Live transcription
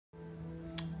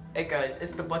Hey guys,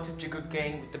 it's the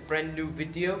Thebuttjigglegang with a brand new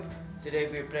video. Today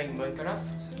we're playing Minecraft.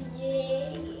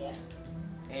 Yeah.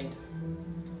 And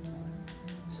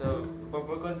so what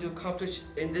we're going to accomplish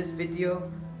in this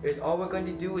video is all we're going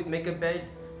to do is make a bed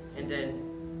and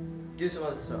then do some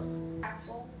other stuff.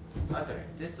 Castle. Okay,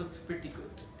 this looks pretty good.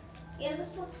 Yeah,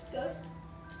 this looks good.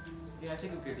 Yeah, I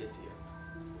think a good idea.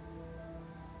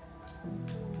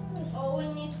 All we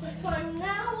need to find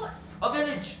now. A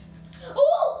village!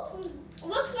 Oh!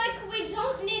 Looks like we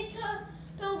don't need to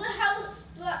build a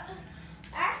house that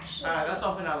actually. That's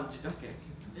all for now, just okay.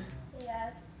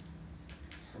 Yeah.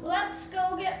 Let's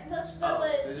go get this Oh,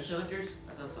 village. there's villagers?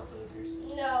 I thought some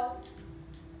villagers. No.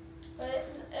 But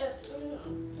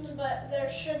there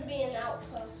should be an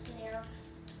outpost near.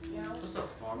 No. What's up,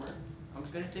 farmer? I'm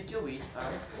just gonna take your wheat.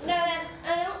 Alright. No,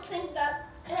 I don't think that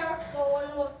Eric, the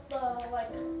one with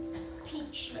the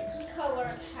peach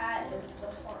colored hat, is the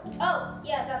farmer. Oh,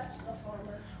 yeah, that's the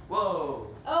farmer. Whoa!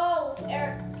 Oh,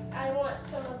 Eric, I want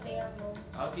some of the emeralds.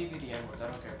 I'll give you the emeralds. I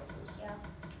don't care about those. Yeah.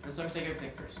 Let's not take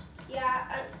everything first.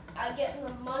 Yeah, I get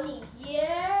the money.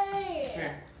 Yay!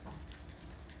 Here.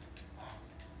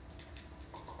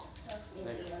 Trust me,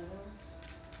 Thank the you. emeralds.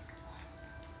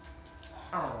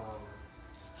 Oh.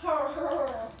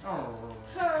 Oh.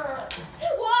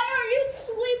 Why are you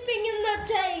sleeping in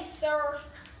the day, sir?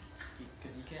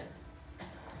 Because you can.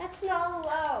 That's not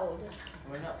allowed.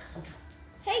 Why not?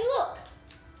 Hey, look!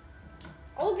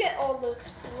 I'll get all this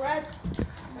bread.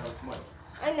 No, it's money.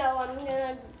 I know, I'm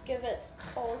gonna give it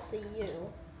all to you.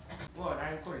 Whoa, an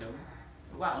iron column.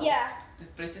 Wow. Yeah, This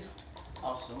place is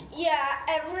awesome. yeah,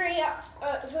 every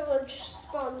village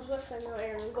spawns with an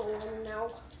iron golem now.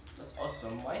 That's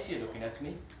awesome. Why is he looking at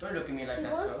me? Don't look at me like He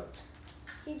that, wants-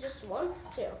 so. He just wants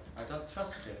to. I don't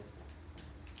trust him.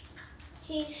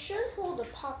 He should hold a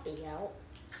poppy out.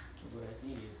 What I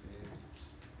need is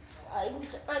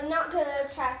I'm not gonna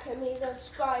attack him, he does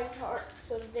 5 hearts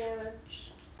of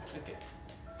damage. okay.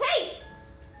 Hey!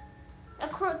 A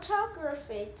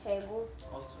cartography table.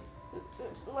 Awesome.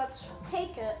 Let's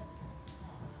take it.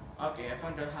 Okay, I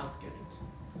found a house. Get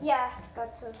it. Yeah,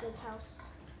 that's a good house.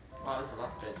 Wow, that's a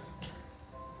lot better.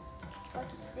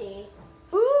 Let's see.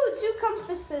 Ooh, 2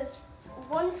 compasses.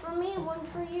 1 for me, 1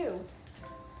 for you.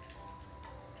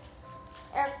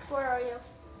 Eric, where are you?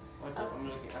 What the,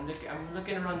 I'm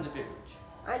looking around the village.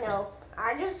 I know.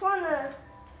 I just wanna.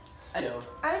 Hello.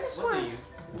 I just What wanna. are you?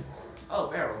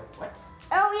 Oh, arrow. What?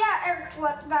 Oh yeah, Eric.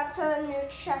 What? That's a new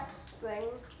chest thing.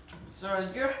 So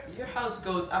your house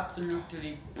goes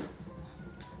absolutely.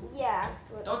 Yeah.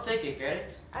 but Don't take it, get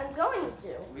it? I'm going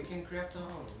to. We can craft a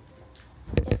home.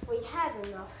 If we had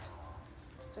enough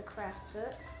to craft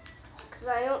it, because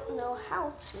I don't know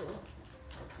how to.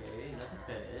 Okay, not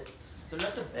a bed. So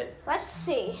not a bed. Let's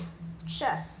see.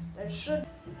 Chest. There should.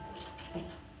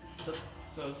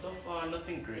 So far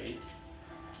nothing great,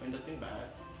 or nothing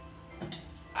bad.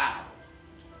 Ow!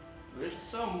 There's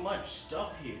so much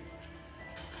stuff here.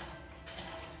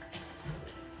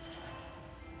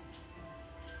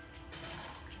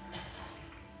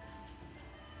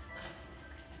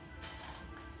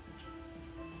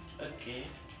 Okay.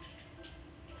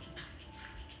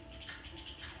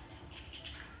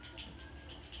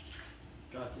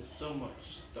 God, there's so much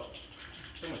stuff.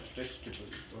 So much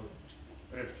vegetables or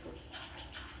whatever.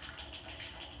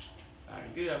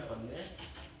 Alright, you have fun there.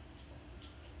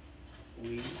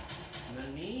 Wheat,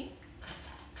 money.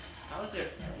 How's your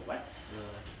what?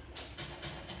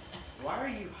 Why are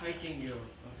you hiding your?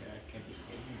 Okay, I can't even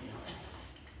hear you.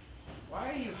 Why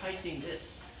are you hiding this?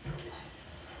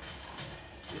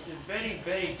 This is very,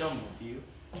 very dumb of you.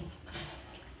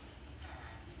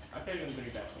 I feel I'm pretty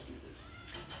bad if I do this.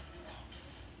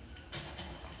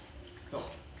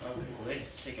 Stop. Okay, well,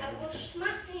 let's take it. I wash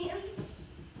my hands.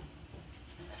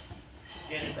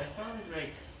 Get it? I found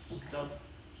like stuff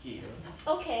here.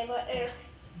 Okay, but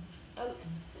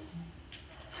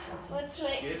let's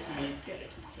make. Give me, get it.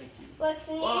 Thank you. Let's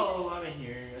need. Whoa, I'm in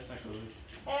here. That's not good.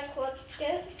 Eric, let's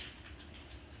get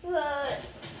the.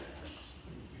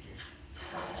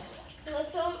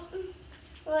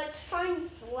 Let's find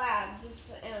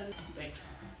slabs and. Thanks.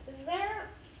 Is there?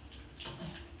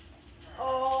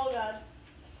 Oh god.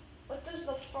 What does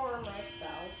the farmer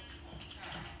sell?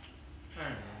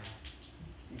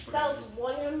 Sells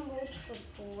 1 emerald for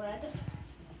bread.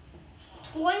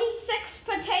 26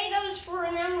 potatoes for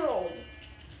an emerald.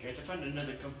 Okay, I have to find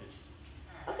another compass.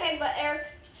 Okay, but Eric,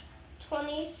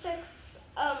 26.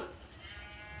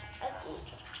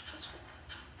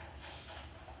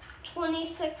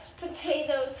 26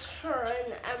 potatoes for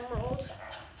an emerald.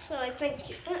 So I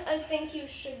think you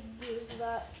should use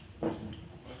that. Okay.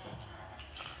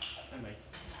 I might.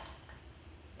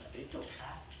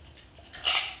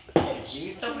 It's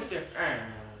you stop with your.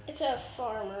 it's a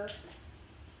farmer.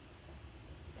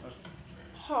 Okay.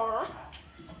 Huh?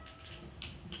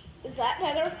 Is that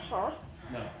better? Huh?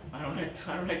 No, I don't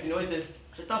like noises.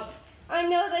 Shut up. I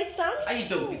know they sound I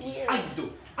so don't. weird. I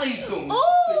don't. Oh, and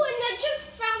I just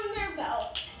found their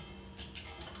bell.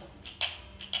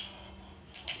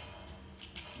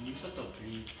 You shut up,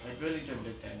 please. I really don't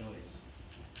like that noise.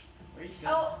 Where you go?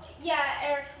 Oh, yeah,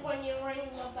 Eric, when you ring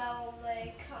the bell,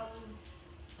 they come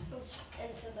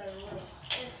into their room,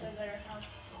 into their house.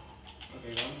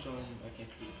 Okay, well, I'm going. I can't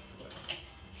read.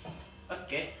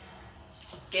 Okay.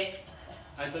 Okay.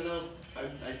 I don't know. I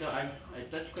don't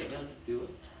quite know how to do it.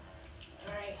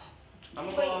 Alright. I'm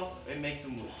gonna Wait. go off and make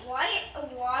some moves. Why,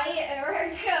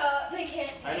 Eric, they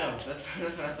can't. I know. That's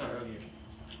what I thought earlier.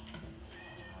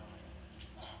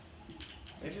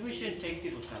 Maybe we shouldn't take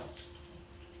people's house.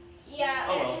 Yeah,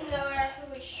 Oh, well. no, Eric,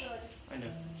 we should. I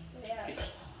know. Yeah, Okay.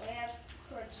 we have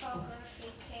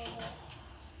photography table.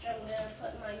 Which I'm gonna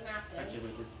put my map in. Actually,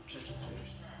 wait. It's just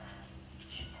upstairs.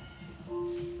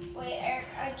 Wait, Eric,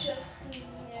 I just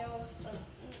know some.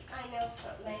 I know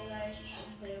something that I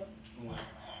should do. What?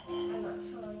 I'm not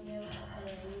telling you, but I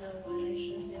know what I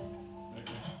should do.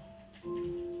 Okay.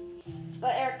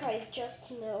 But Eric, I just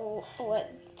know what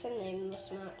to name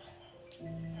this map.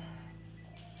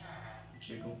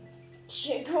 Jiggle.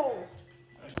 Jiggle.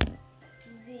 Okay.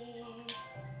 The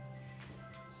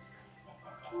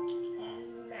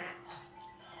map.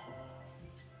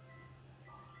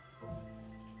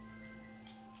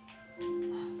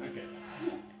 Okay.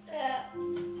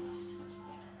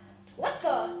 What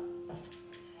the?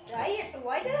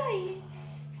 Why did I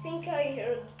think I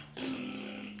heard? I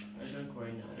don't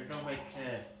quite know. I don't quite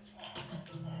care.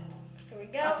 Here we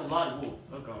That's a go. lot of wolves.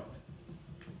 Oh god.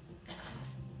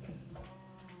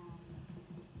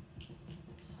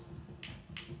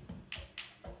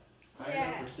 I don't know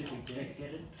if we're sleeping. Can I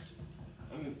get it?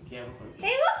 I mean, yeah, we're quite.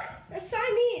 Hey, look! A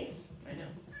Siamese. I know.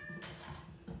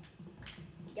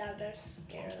 Yeah, they're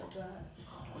scared of that.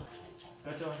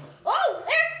 Go to our house. Oh,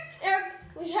 Eric!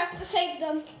 We have to save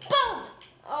them. Boom!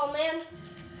 Oh, man.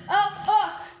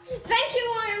 Oh, thank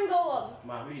you, Iron Golem.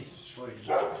 Wow, we just destroyed it.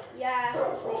 Yeah,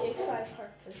 we did 5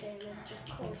 hearts of damage,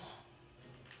 of course.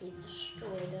 We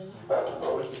destroyed them.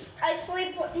 Where's it? I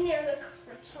sleep near the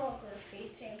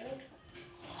photography table.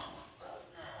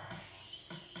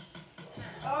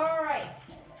 Alright,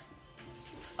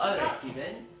 Alrighty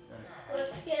then.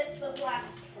 let's get the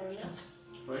blast furnace.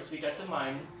 First we got to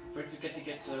mine. First we got to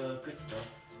get the good stuff.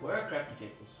 Where are crafting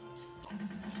tables?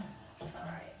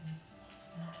 Alright.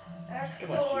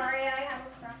 Come on, Don't Chief. worry, I have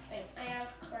crafting tables.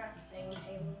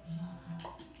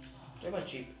 Come on,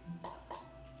 cheap.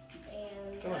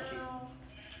 And Come on, Chief. now,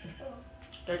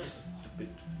 They're just stupid.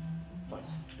 Fine,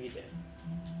 be there.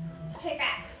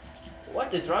 pickaxe.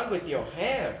 What is wrong with your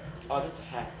hair? Oh, that's a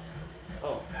hat.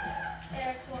 Oh,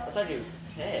 Eric, I look. thought it was his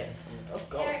hair. I'm like, oh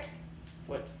god. Eric,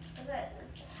 What?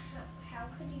 how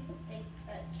could you think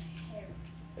that's hair?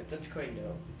 I don't quite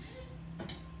know.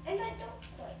 And I don't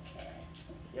quite care.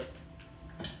 Yep.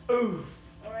 Ooh.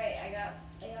 Alright, I got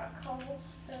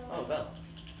cobblestone. Oh, well.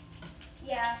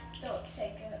 Yeah, don't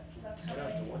take it. That's how I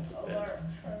don't I want to bet. alert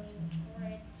from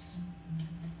raids.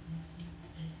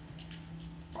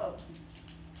 Oh,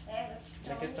 I have a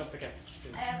stone. Make a stone pickaxe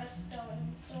too. I have a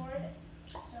stone sword,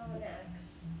 stone axe,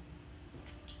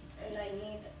 and I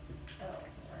need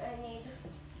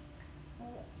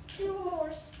 2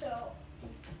 more stone,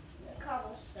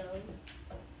 cobblestone.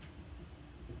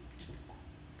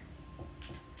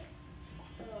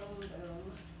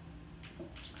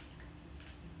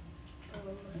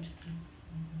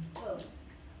 Boom.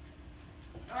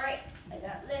 Alright, I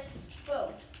got this.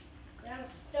 Boom. Got a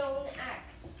stone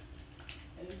axe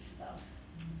and stuff.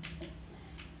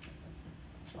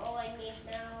 All I need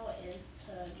now is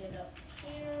to get up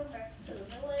here, back to the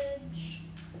village,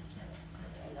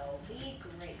 and I'll be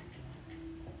great.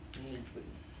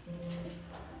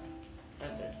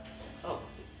 Right there. Oh.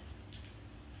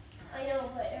 I know,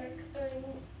 but Eric,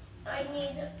 I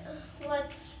need,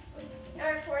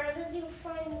 Eric, where did you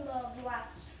find the blast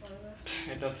furnace?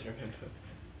 I don't remember.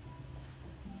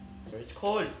 It's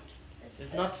cold.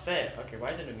 It's not fair. Okay,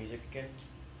 why is there no music again?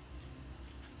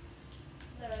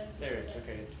 There is.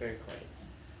 Okay, it's very quiet.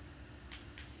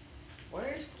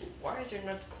 Why is there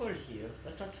not coal here?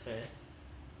 That's not fair.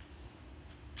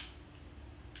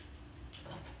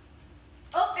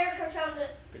 Oh, Eric, I found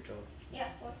it. Good job. Yeah,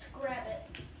 let's grab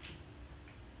it.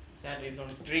 Sadly, it's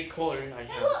only 3 coal I Hey,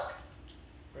 have. look!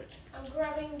 Right. I'm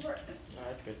grabbing bricks. No,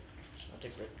 that's good. I'll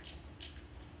take it.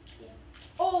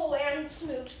 Oh, and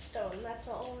smooth stone. That's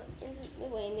all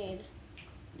we need.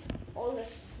 All the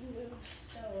smooth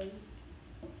stone.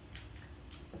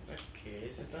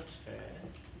 not fair.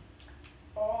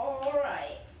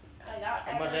 Alright. I got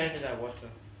I'm gonna land in that water.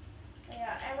 I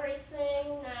got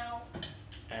everything now.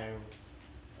 Ow.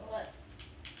 What?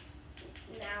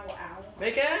 Now, ow.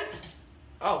 Make it!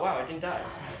 Oh wow, I didn't die.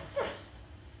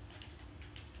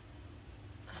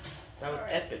 That was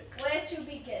Alright. epic. Where to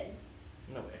begin?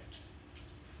 Nowhere.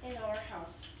 In our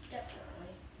house,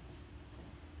 definitely.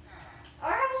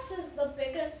 Our house is the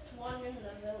biggest one in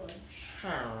the village.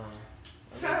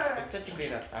 It's technically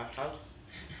not our house.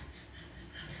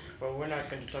 But we're not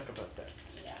going to talk about that.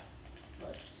 Yeah.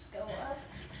 Let's go up.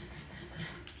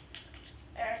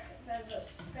 Eric, there's a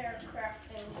spare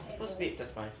crafting table. That's supposed to be,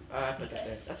 that's fine. I put that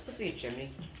there. That's supposed to be a chimney.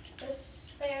 There's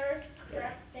spare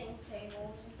crafting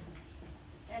tables.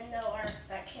 And no, Eric,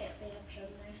 that can't be a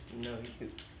chimney. No,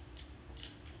 you.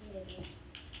 Maybe.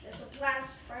 There's a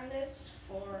blast furnace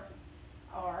for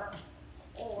our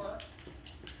ore.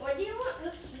 What do you want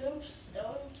the smooth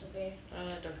stone to be?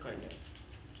 I don't quite know.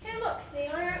 Hey, look, the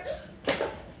iron.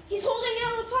 He's holding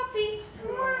out a puppy.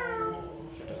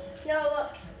 Shut up. No,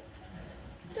 look.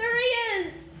 There he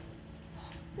is.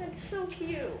 That's so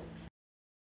cute.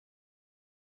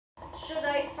 Should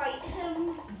I fight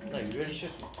him? No, you really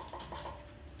shouldn't.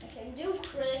 I can do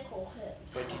critical hit.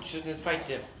 But you shouldn't fight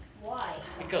him. Why?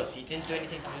 Because he didn't do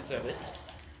anything to deserve it.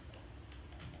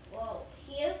 Well,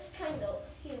 he was kind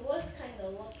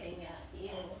of looking at you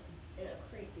in a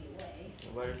creepy way.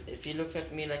 Well, if he looks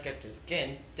at me like that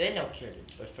again, then I'll kill him.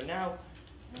 But for now,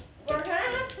 We're gonna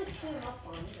have to team up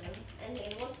on him, and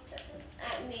he looked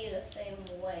at me the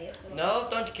same way. So no,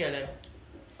 don't kill him.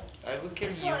 I will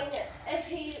kill you. fine. If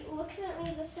he looks at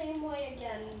me the same way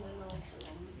again, then I'll kill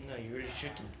him. No, you really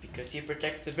shouldn't, because he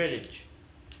protects the village.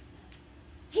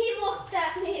 He looked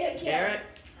at me again. Garrett?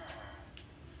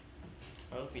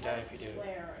 I hope you die if you do. I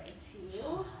swear, if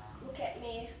you look at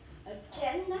me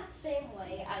again that same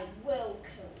way, I will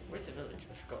kill you. Where's the village?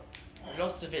 I forgot. We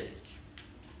lost the village.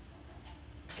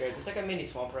 Okay, there's like a mini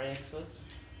swamp right next to us.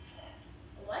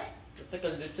 What? It's like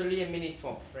literally a mini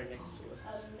swamp right next to us.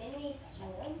 A mini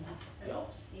swamp? I Yeah.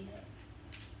 don't see it.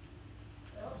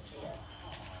 I don't see it.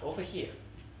 Over here.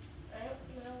 I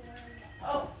don't know where.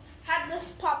 Oh, have this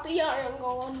puppy iron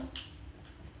going.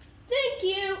 Thank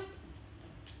you.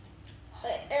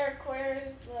 But Eric, where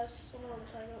is the swamp?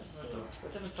 I don't see it.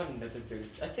 What if I found another village?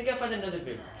 I think I found another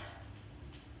village.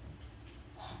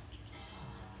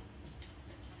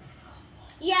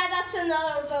 Yeah, that's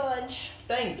another village.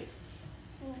 Dang it.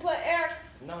 But Eric,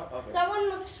 No, okay. that one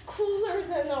looks cooler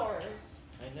than ours.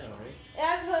 I know, right? It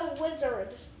has a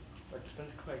wizard. But I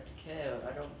don't quite care.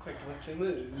 I don't quite want to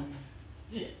move.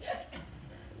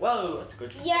 Whoa, that's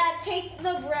good. Yeah, take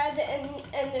the bread and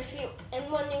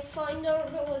when you find our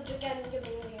village again, give me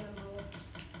the emeralds.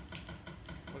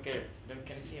 Okay, then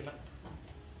can I see a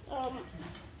map?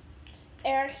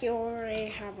 Eric, you already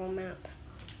have a map.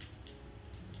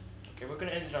 Okay, we're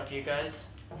gonna end it off here, guys.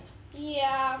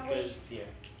 Yeah, Because,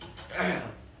 yeah.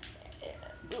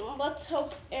 let's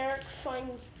hope Eric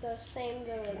finds the same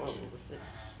village. Whoa, what's this?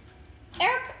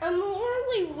 Eric, I'm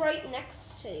literally right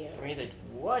next to you. I mean, like,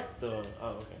 what the? Oh,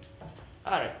 okay.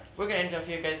 Alright, we're gonna end it off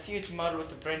here, guys. See you tomorrow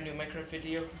with a brand new Minecraft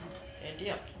video. And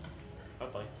yeah, bye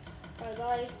bye. Bye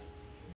bye.